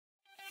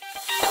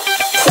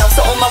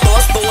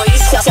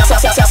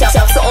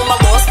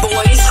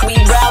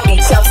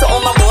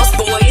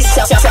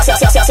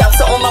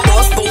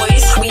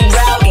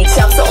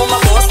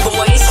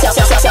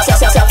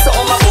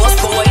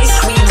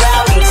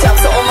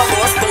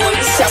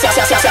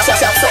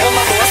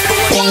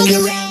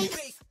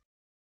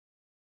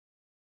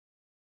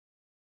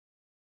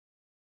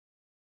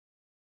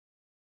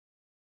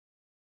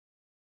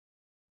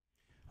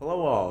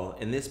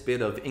In this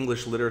bit of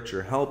English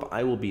literature help,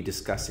 I will be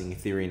discussing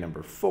theory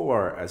number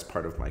 4 as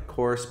part of my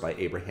course by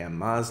Abraham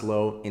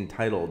Maslow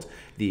entitled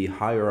The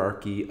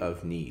Hierarchy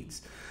of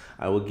Needs.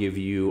 I will give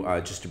you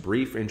just a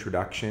brief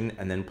introduction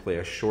and then play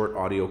a short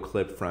audio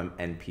clip from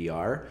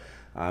NPR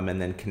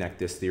and then connect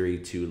this theory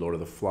to Lord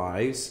of the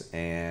Flies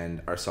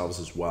and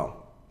ourselves as well.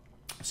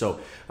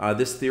 So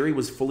this theory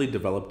was fully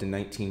developed in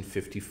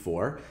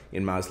 1954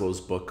 in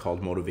Maslow's book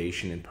called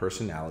Motivation and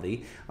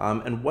Personality.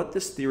 And what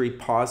this theory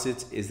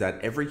posits is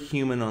that every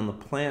human on the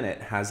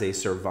planet has a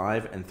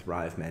survive and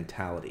thrive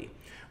mentality.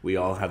 We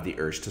all have the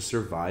urge to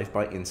survive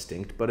by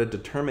instinct, but a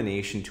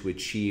determination to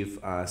achieve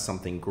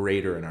something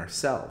greater in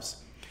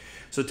ourselves.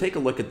 So take a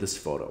look at this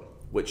photo,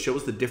 which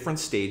shows the different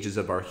stages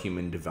of our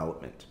human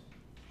development.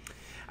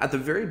 At the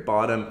very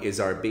bottom is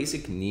our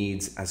basic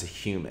needs as a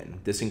human.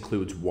 This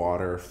includes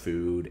water,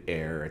 food,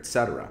 air,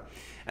 etc.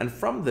 And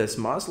from this,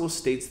 Maslow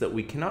states that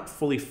we cannot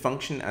fully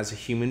function as a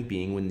human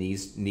being when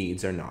these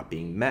needs are not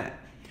being met.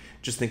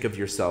 Just think of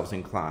yourselves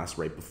in class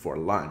right before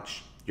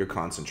lunch. Your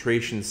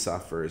concentration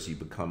suffers, you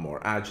become more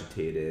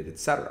agitated,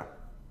 etc.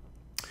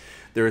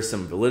 There is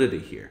some validity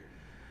here.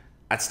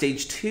 At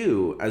stage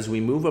 2, as we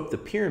move up the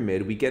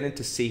pyramid, we get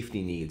into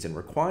safety needs and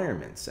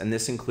requirements. And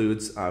this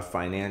includes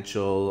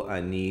financial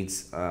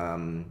needs,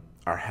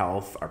 our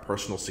health, our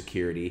personal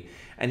security.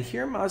 And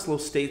here Maslow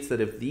states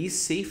that if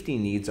these safety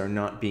needs are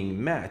not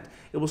being met,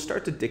 it will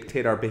start to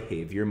dictate our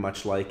behavior,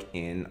 much like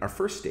in our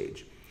first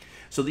stage.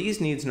 So these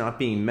needs not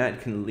being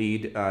met can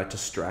lead to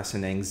stress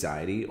and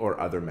anxiety or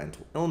other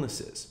mental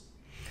illnesses.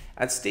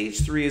 At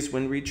stage 3 is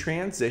when we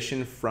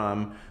transition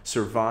from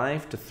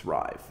survive to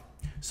thrive.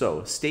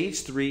 So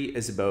stage 3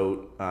 is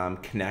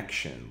about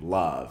connection,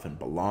 love, and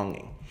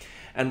belonging.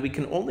 And we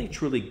can only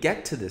truly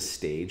get to this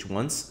stage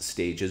once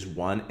stages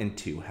 1 and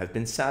 2 have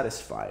been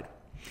satisfied.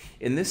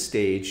 In this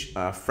stage,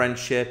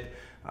 friendship,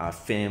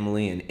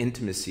 family, and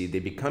intimacy, they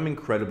become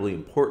incredibly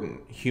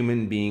important.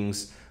 Human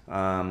beings,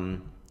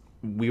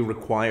 we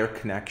require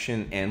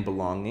connection and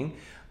belonging.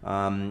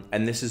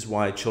 And this is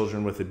why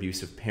children with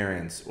abusive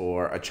parents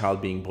or a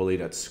child being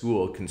bullied at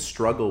school can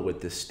struggle with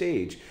this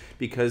stage,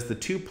 because the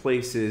two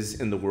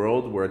places in the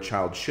world where a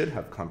child should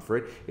have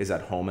comfort is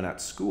at home and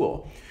at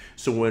school.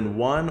 So when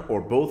one or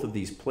both of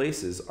these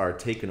places are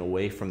taken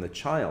away from the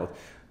child,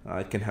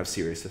 it can have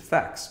serious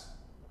effects.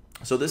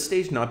 So this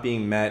stage not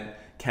being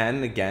met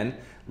can again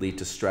lead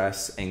to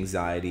stress,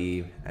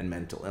 anxiety, and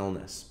mental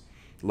illness,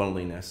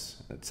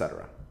 loneliness,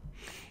 etc.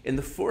 In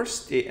the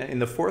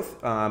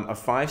fourth of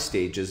 5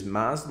 stages,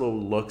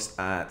 Maslow looks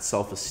at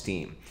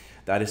self-esteem.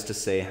 That is to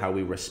say, how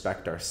we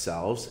respect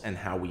ourselves and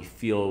how we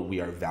feel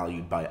we are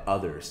valued by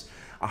others.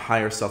 A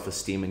higher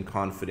self-esteem and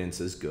confidence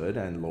is good,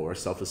 and lower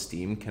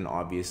self-esteem can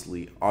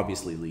obviously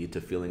lead to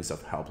feelings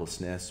of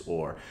helplessness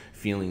or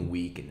feeling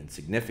weak and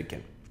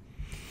insignificant.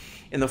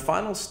 In the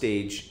final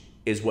stage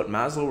is what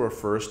Maslow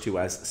refers to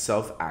as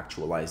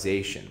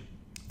self-actualization.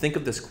 Think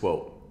of this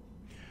quote: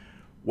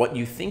 "What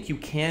you think you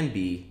can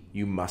be,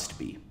 you must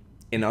be."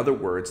 In other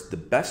words, the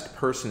best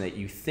person that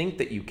you think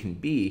that you can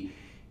be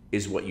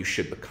is what you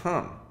should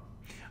become.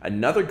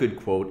 Another good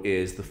quote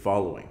is the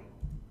following: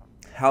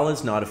 "Hell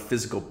is not a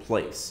physical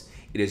place.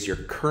 It is your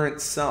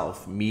current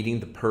self meeting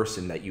the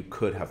person that you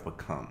could have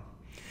become."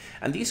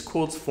 And these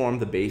quotes form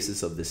the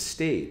basis of this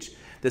stage.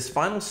 This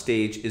final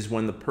stage is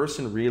when the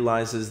person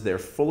realizes their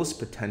fullest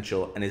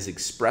potential and is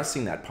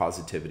expressing that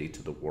positivity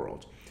to the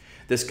world.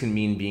 This can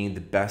mean being the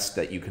best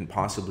that you can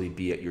possibly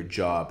be at your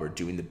job, or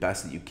doing the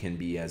best that you can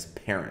be as a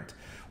parent,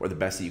 or the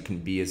best that you can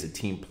be as a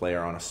team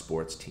player on a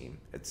sports team,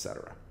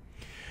 etc.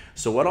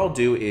 So what I'll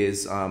do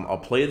is I'll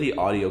play the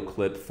audio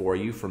clip for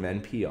you from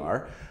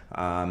NPR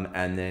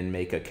and then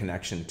make a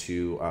connection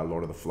to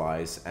Lord of the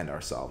Flies and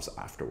ourselves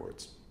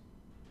afterwards.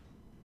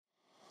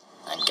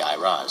 I'm Guy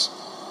Raz.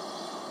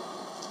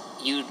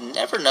 You'd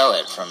never know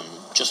it from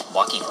just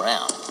walking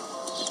around.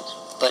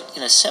 But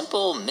in a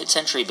simple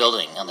mid-century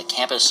building on the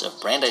campus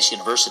of Brandeis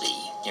University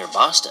near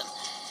Boston,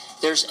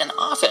 there's an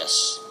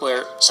office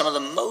where some of the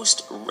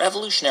most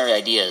revolutionary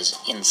ideas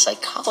in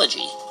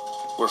psychology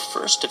were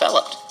first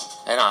developed.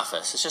 An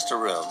office, it's just a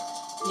room.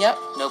 Yep.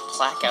 No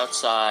plaque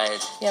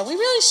outside. Yeah, we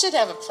really should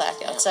have a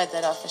plaque outside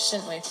that office,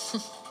 shouldn't we?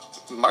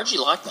 Margie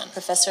Lockman,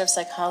 professor of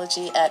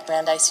psychology at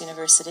Brandeis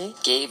University,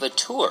 gave a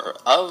tour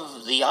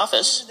of the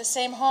office. The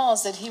same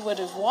halls that he would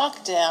have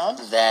walked down.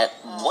 That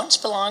once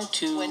belonged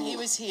to... when he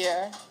was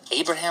here.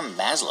 Abraham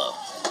Maslow.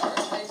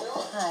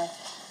 Hi.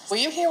 Were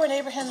you here when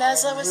Abraham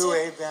Maslow was here? I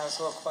knew Abe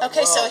Maslow quite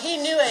Okay, well. so he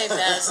knew Abe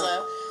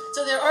Maslow.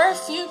 So there are a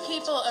few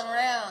people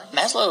around.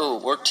 Maslow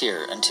worked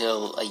here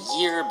until a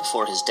year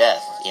before his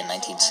death in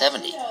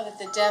 1970. I know that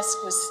the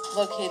desk was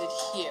located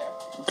here.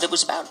 But it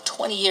was about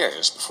 20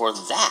 years before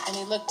that. And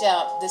he looked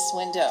out this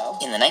window.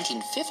 In the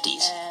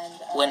 1950s,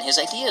 when his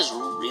ideas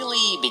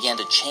really began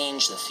to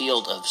change the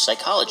field of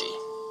psychology.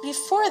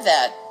 Before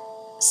that,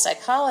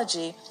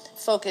 psychology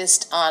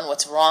focused on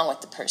what's wrong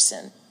with the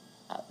person.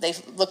 They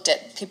looked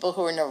at people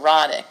who were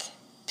neurotic,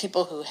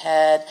 people who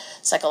had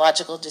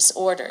psychological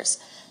disorders.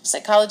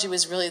 Psychology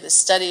was really the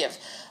study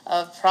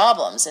of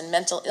problems and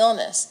mental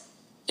illness.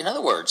 In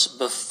other words,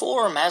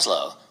 before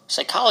Maslow,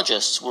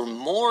 psychologists were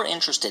more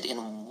interested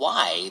in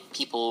why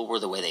people were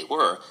the way they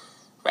were,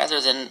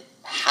 rather than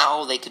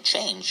how they could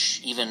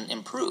change, even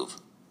improve.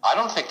 I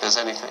don't think there's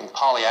anything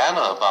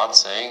Pollyanna about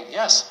saying,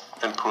 yes,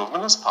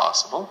 improvement is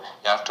possible,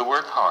 you have to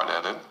work hard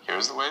at it,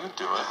 here's the way to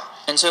do it.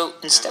 And so,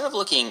 instead of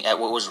looking at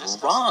what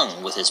was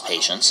wrong with his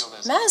patients,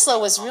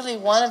 Maslow was really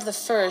one of the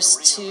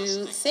first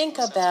to think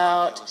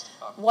about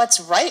what's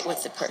right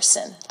with the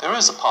person. There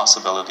is a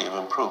possibility of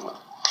improvement.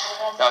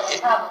 Now,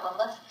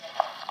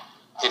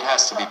 it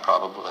has to be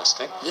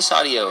probabilistic. this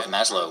audio of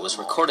Maslow was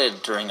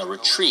recorded during a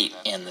retreat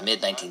in the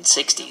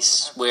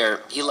mid-1960s,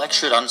 where he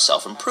lectured on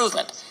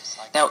self-improvement.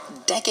 Now,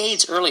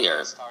 decades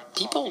earlier,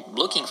 people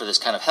looking for this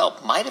kind of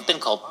help might have been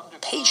called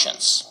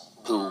patients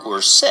who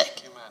were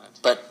sick.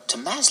 But to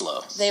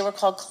Maslow, They were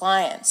called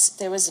clients.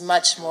 There was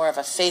much more of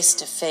a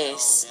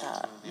face-to-face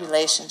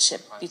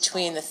relationship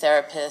between the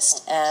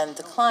therapist and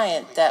the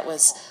client that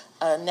was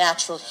a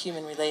natural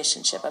human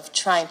relationship of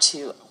trying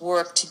to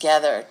work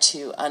together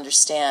to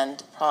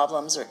understand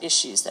problems or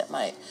issues that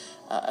might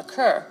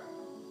occur.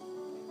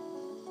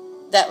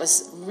 That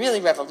was really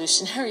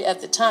revolutionary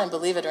at the time,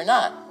 believe it or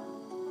not.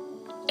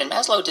 and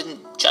Maslow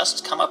didn't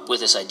just come up with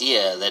this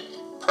idea that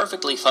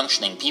perfectly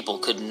functioning people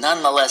could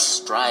nonetheless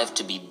strive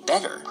to be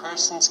better.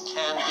 Persons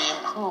can be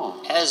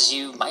improved. As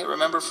you might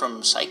remember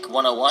from Psych It's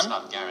 101,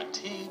 not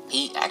guaranteed.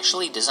 he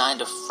actually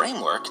designed a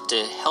framework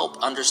to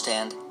help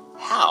understand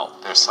how.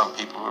 There's some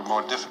people who are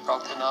more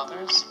difficult than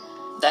others.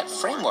 That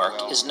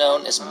framework is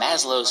known as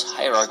Maslow's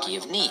hierarchy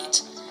of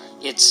needs.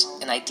 It's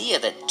an idea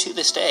that, to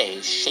this day,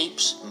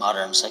 shapes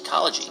modern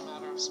psychology.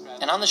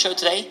 And on the show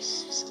today,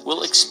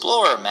 we'll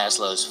explore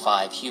Maslow's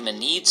 5 human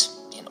needs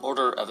in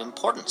order of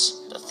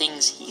importance, the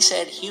things he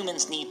said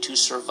humans need to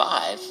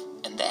survive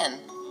and then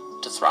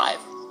to thrive.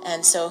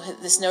 And so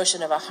this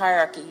notion of a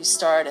hierarchy, you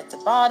start at the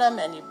bottom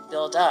and you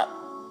build up.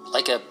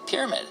 Like a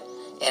pyramid.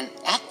 And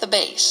at the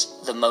base,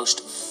 the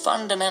most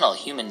fundamental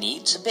human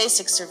needs: The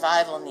basic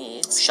survival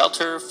needs.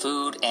 shelter,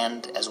 food,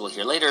 and, as we'll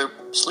hear later,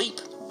 sleep.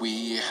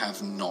 We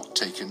have not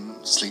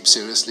taken sleep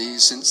seriously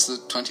since the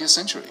 20th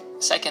century.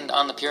 Second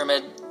on the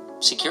pyramid,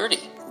 security.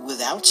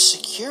 Without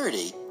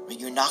security,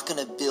 you're not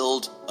going to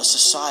build a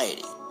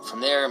society.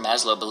 From there,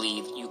 Maslow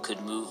believed you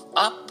could move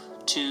up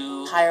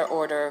to Higher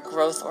order,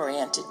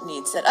 growth-oriented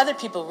needs that other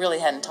people really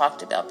hadn't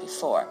talked about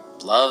before.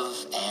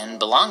 love and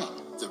belonging.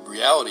 The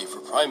reality for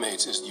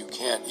primates is you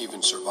can't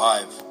even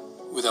survive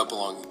without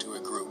belonging to a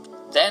group.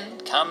 Then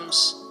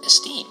comes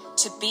esteem.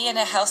 To be in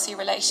a healthy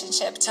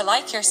relationship, to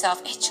like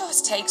yourself, it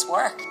just takes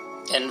work.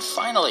 And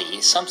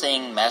finally,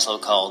 something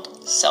Maslow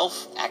called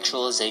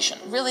self-actualization.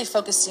 Really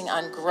focusing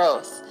on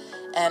growth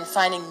and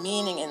finding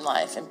meaning in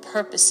life and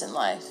purpose in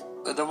life.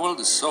 The world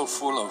is so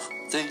full of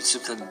things you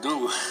can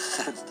do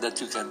that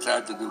you can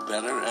try to do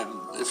better, and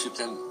if you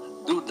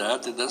can do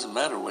that, it doesn't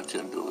matter what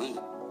you're doing.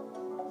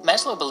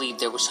 Maslow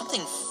believed there was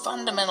something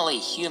fundamentally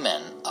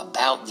human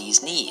about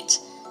these needs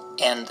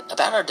and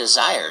about our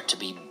desire to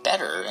be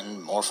better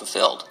and more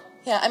fulfilled.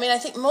 Yeah, I mean, I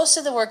think most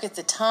of the work at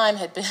the time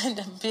had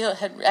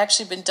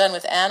actually been done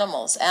with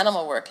animals.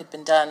 Animal work had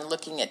been done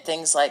looking at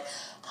things like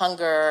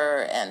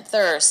hunger and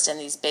thirst and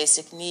these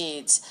basic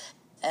needs.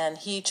 And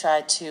he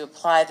tried to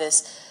apply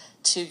this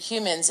to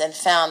humans and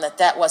found that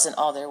that wasn't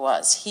all there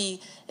was.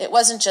 It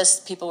wasn't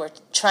just people were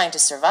trying to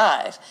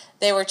survive.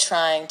 They were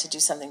trying to do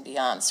something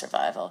beyond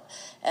survival.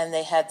 And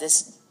they had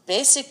this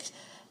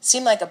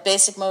seemed like a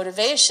basic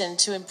motivation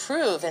to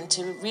improve and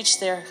to reach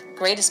their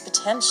greatest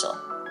potential.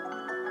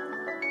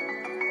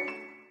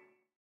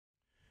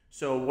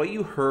 So what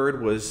you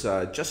heard was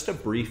just a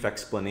brief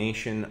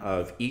explanation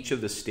of each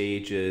of the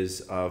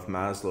stages of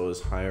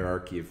Maslow's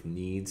hierarchy of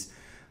needs.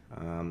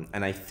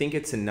 And I think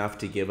it's enough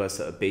to give us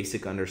a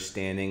basic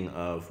understanding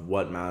of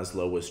what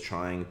Maslow was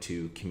trying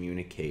to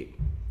communicate.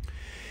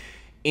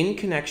 In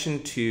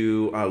connection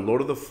to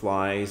Lord of the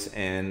Flies,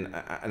 and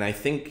I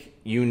think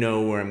you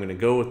know where I'm going to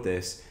go with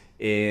this,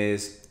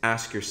 is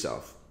ask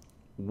yourself,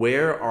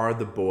 where are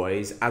the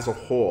boys as a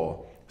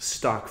whole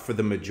stuck for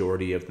the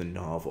majority of the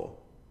novel?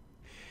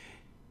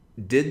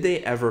 Did they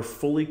ever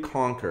fully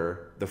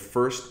conquer the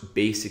first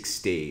basic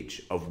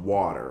stage of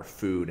water,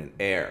 food, and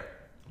air?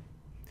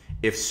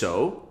 If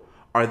so,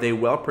 are they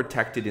well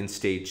protected in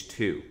stage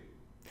 2?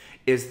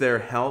 Is their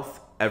health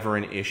ever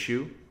an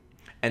issue?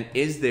 And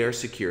is there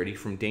security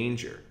from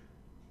danger?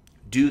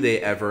 Do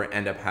they ever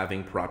end up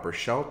having proper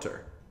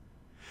shelter?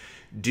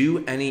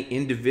 Do any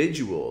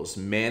individuals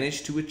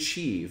manage to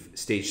achieve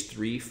stage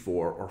 3,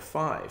 4, or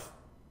 5?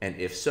 And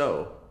if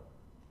so,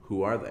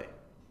 who are they?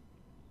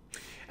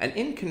 And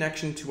in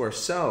connection to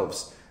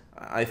ourselves,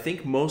 I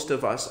think most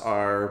of us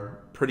are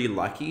pretty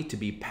lucky to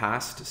be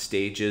past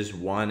stages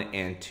 1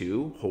 and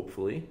 2,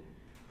 hopefully,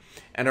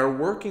 and are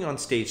working on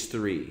stage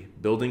 3,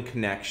 building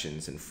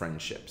connections and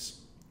friendships.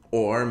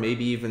 Or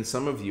maybe even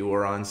some of you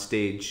are on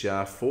stage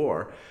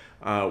 4,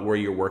 where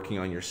you're working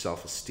on your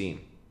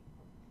self-esteem.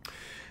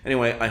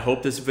 Anyway, I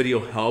hope this video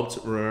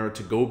helped. Remember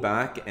to go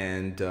back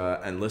and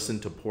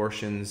listen to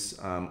portions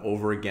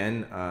over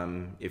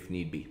again if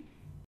need be.